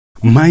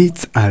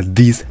Mites are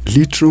these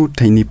little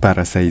tiny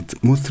parasites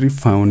mostly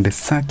found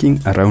sucking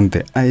around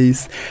the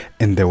eyes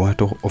and the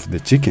water of the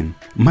chicken.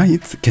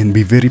 Mites can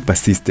be very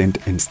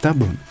persistent and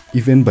stubborn,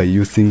 even by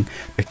using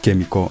a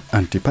chemical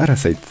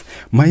antiparasites.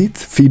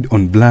 Mites feed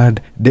on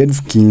blood, dead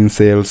skin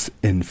cells,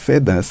 and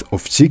feathers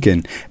of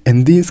chicken,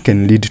 and this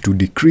can lead to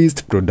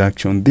decreased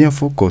production,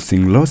 therefore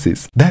causing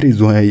losses. That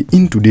is why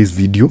in today's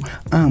video,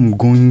 I'm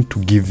going to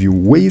give you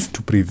ways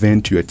to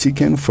prevent your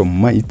chicken from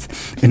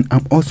mites, and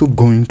I'm also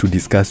going to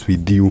discuss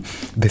with you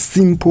the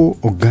simple,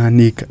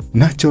 organic,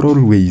 natural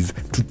ways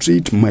to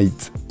treat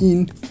mites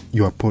in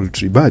your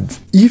poultry birds.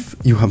 If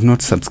you have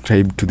not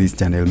subscribed to this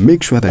channel,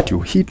 make sure that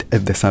you hit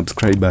the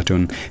subscribe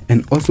button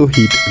and also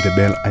hit the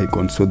bell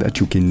icon so that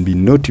you can be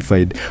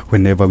notified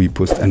whenever we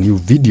post a new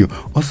video.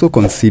 Also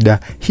consider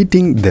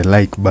hitting the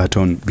like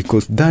button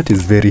because that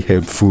is very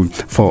helpful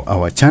for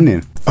our channel.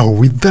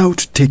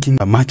 Without taking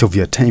much of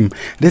your time,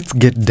 let's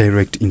get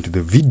direct into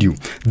the video.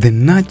 The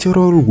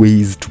natural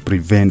ways to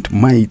prevent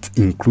mites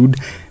include: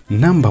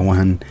 number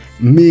 1,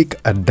 make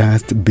a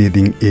dust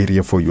bathing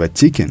area for your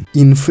chicken.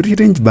 In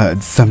free-range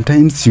birds,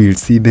 sometimes you will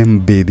see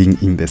them bathing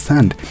in the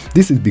sand.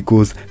 This is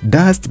because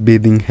dust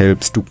bathing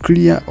helps to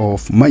clear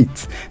off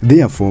mites.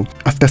 Therefore,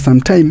 after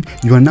some time,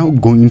 you are now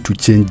going to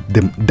change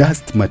the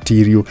dust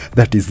material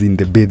that is in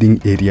the bathing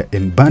area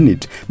and burn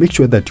it. Make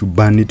sure that you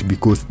burn it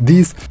because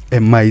these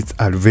mites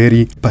are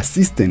very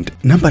persistent.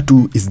 Number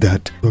 2 is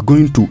that you're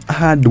going to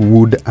add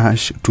wood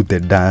ash to the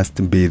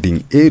dust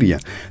bathing area.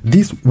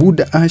 This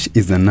wood ash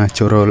is a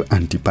natural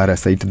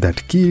antiparasite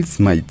that kills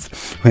mites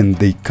when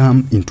they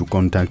come into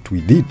contact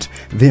with it.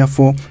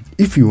 Therefore,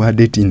 if you add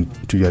it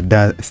into your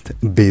dust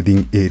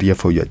bathing area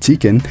for your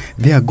chicken,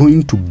 they are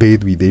going to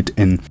bathe with it,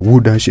 and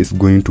wood ash is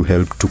going to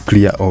help to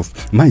clear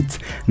off mites.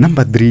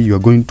 Number 3, you are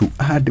going to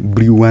add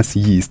brewer's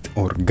yeast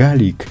or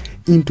garlic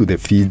into the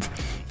feeds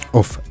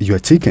of your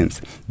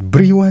chickens.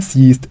 Brewer's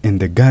yeast and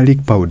the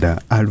garlic powder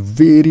are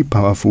very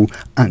powerful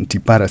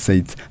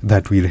antiparasites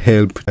that will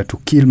help to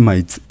kill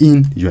mites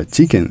in your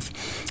chickens.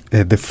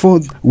 The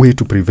 4th way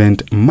to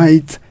prevent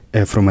mites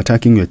from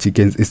attacking your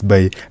chickens is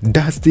by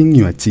dusting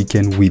your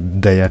chicken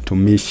with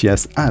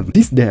diatomaceous earth.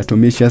 This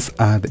diatomaceous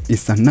earth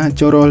is a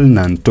natural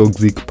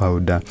non-toxic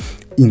powder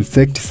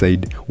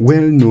insecticide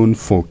well known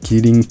for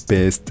killing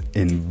pests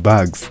and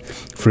bugs,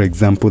 for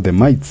example the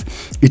mites.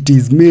 It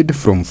is made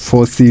from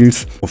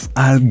fossils of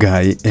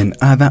algae and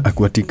other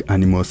aquatic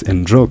animals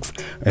and rocks.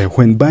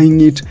 When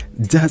buying it,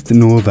 just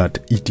know that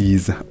it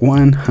is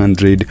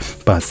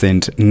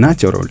 100%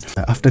 natural.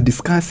 After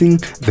discussing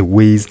the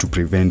ways to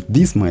prevent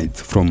these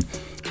mites from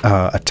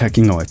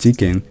attacking our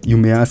chicken, you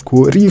may ask,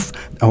 what if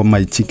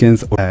my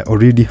chickens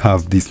already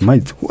have these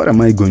mites? What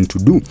am I going to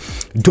do?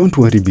 Don't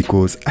worry,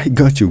 because I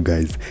got you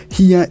guys.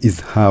 Here is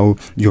how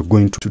you're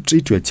going to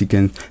treat your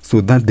chickens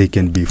so that they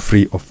can be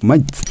free of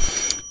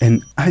mites.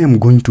 And I am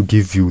going to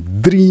give you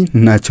 3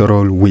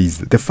 natural ways.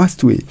 The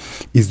first way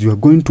is you are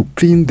going to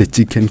clean the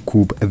chicken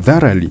coop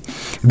thoroughly.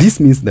 This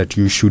means that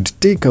you should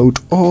take out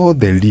all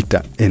the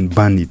litter and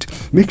burn it.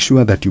 Make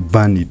sure that you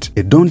burn it.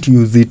 Don't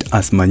use it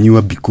as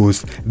manure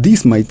because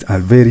these mites are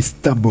very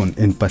stubborn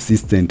and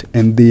persistent,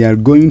 and they are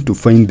going to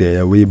find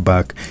their way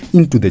back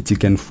into the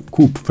chicken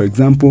coop. For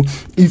example,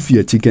 if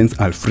your chickens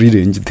are free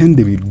range, then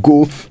they will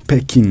go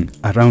pecking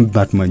around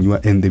that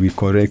manure and they will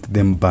correct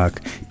them back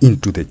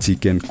into the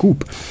chicken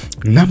coop.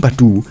 Number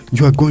 2,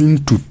 you are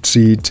going to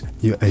treat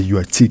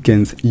your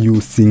chickens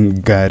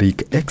using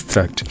garlic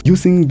extract.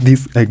 Using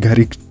this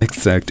garlic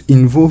extract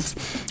involves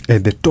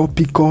the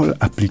topical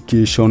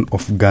application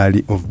of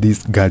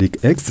this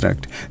garlic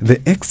extract. The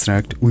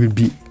extract will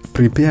be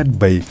prepared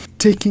by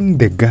taking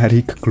the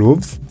garlic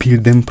cloves,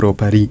 peel them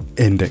properly,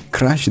 and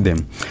crush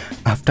them.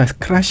 After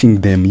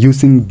crushing them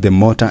using the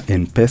mortar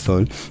and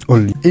pestle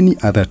or any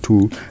other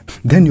tool,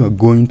 then you are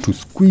going to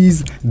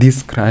squeeze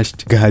this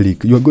crushed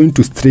garlic. You are going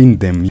to strain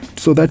them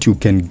so that you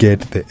can get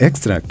the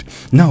extract.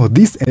 Now,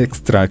 this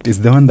extract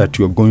is the one that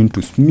you are going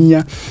to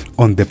smear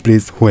on the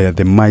place where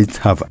the mites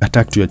have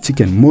attacked your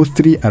chicken,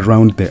 mostly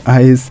around the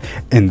eyes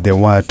and the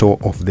water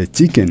of the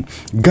chicken.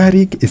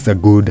 Garlic is a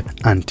good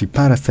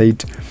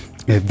antiparasite.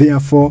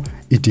 Therefore,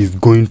 it is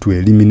going to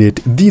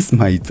eliminate these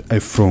mites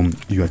from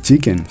your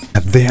chicken.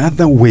 The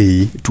other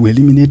way to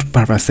eliminate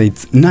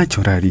parasites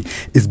naturally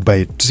is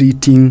by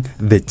treating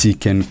the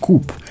chicken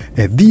coop.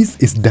 This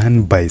is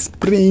done by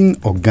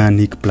spraying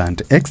organic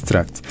plant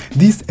extracts.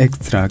 These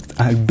extracts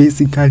are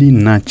basically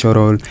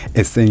natural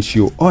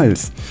essential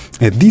oils.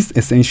 These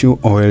essential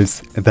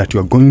oils that you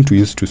are going to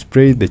use to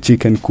spray the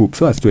chicken coop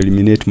so as to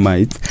eliminate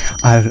mites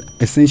are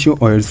essential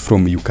oils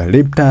from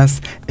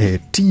eucalyptus,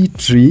 tea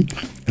tree,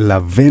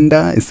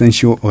 lavender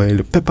essential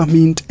oil,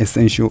 peppermint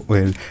essential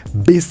oil,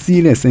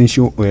 basil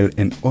essential oil,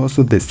 and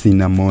also the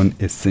cinnamon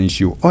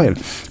essential oil.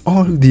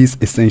 All these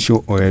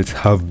essential oils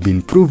have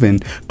been proven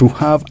to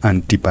have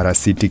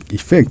antiparasitic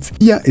effects.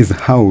 Here is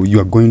how you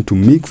are going to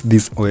mix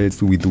these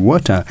oils with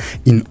water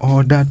in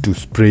order to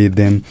spray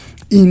them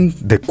in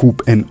the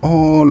coop and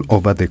all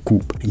over the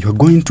coop. You're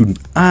going to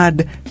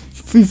add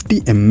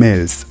 50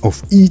 ml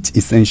of each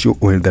essential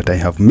oil that I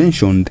have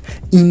mentioned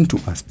into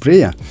a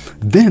sprayer.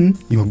 Then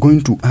you are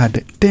going to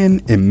add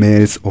 10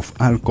 ml of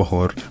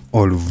alcohol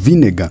or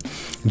vinegar.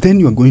 Then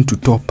you are going to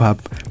top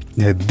up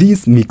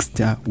this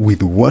mixture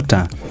with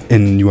water,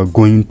 and you are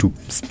going to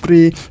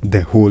spray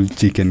the whole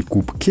chicken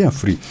coop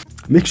carefully.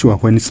 Make sure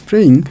when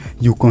spraying,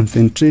 you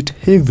concentrate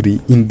heavily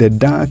in the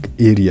dark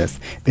areas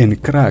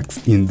and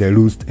cracks in the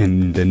roost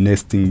and the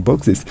nesting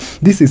boxes.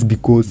 This is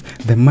because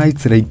the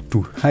mites like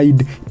to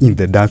hide in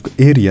the dark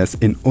areas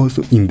and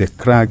also in the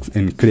cracks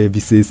and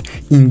crevices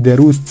in the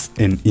roosts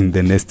and in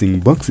the nesting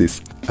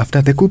boxes.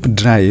 After the coop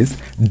dries,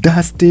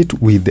 dust it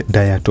with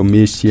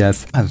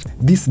diatomaceous earth.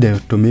 This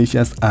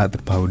diatomaceous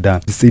earth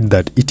powder said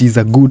that it is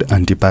a good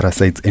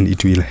anti-parasite and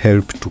it will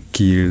help to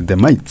kill the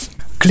mites.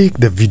 Click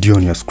the video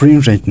on your screen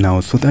right now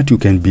so that you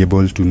can be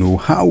able to know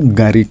how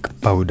garlic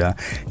powder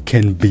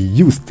can be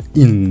used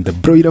in the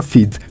broiler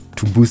feeds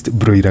to boost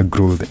broiler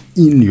growth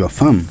in your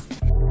farm.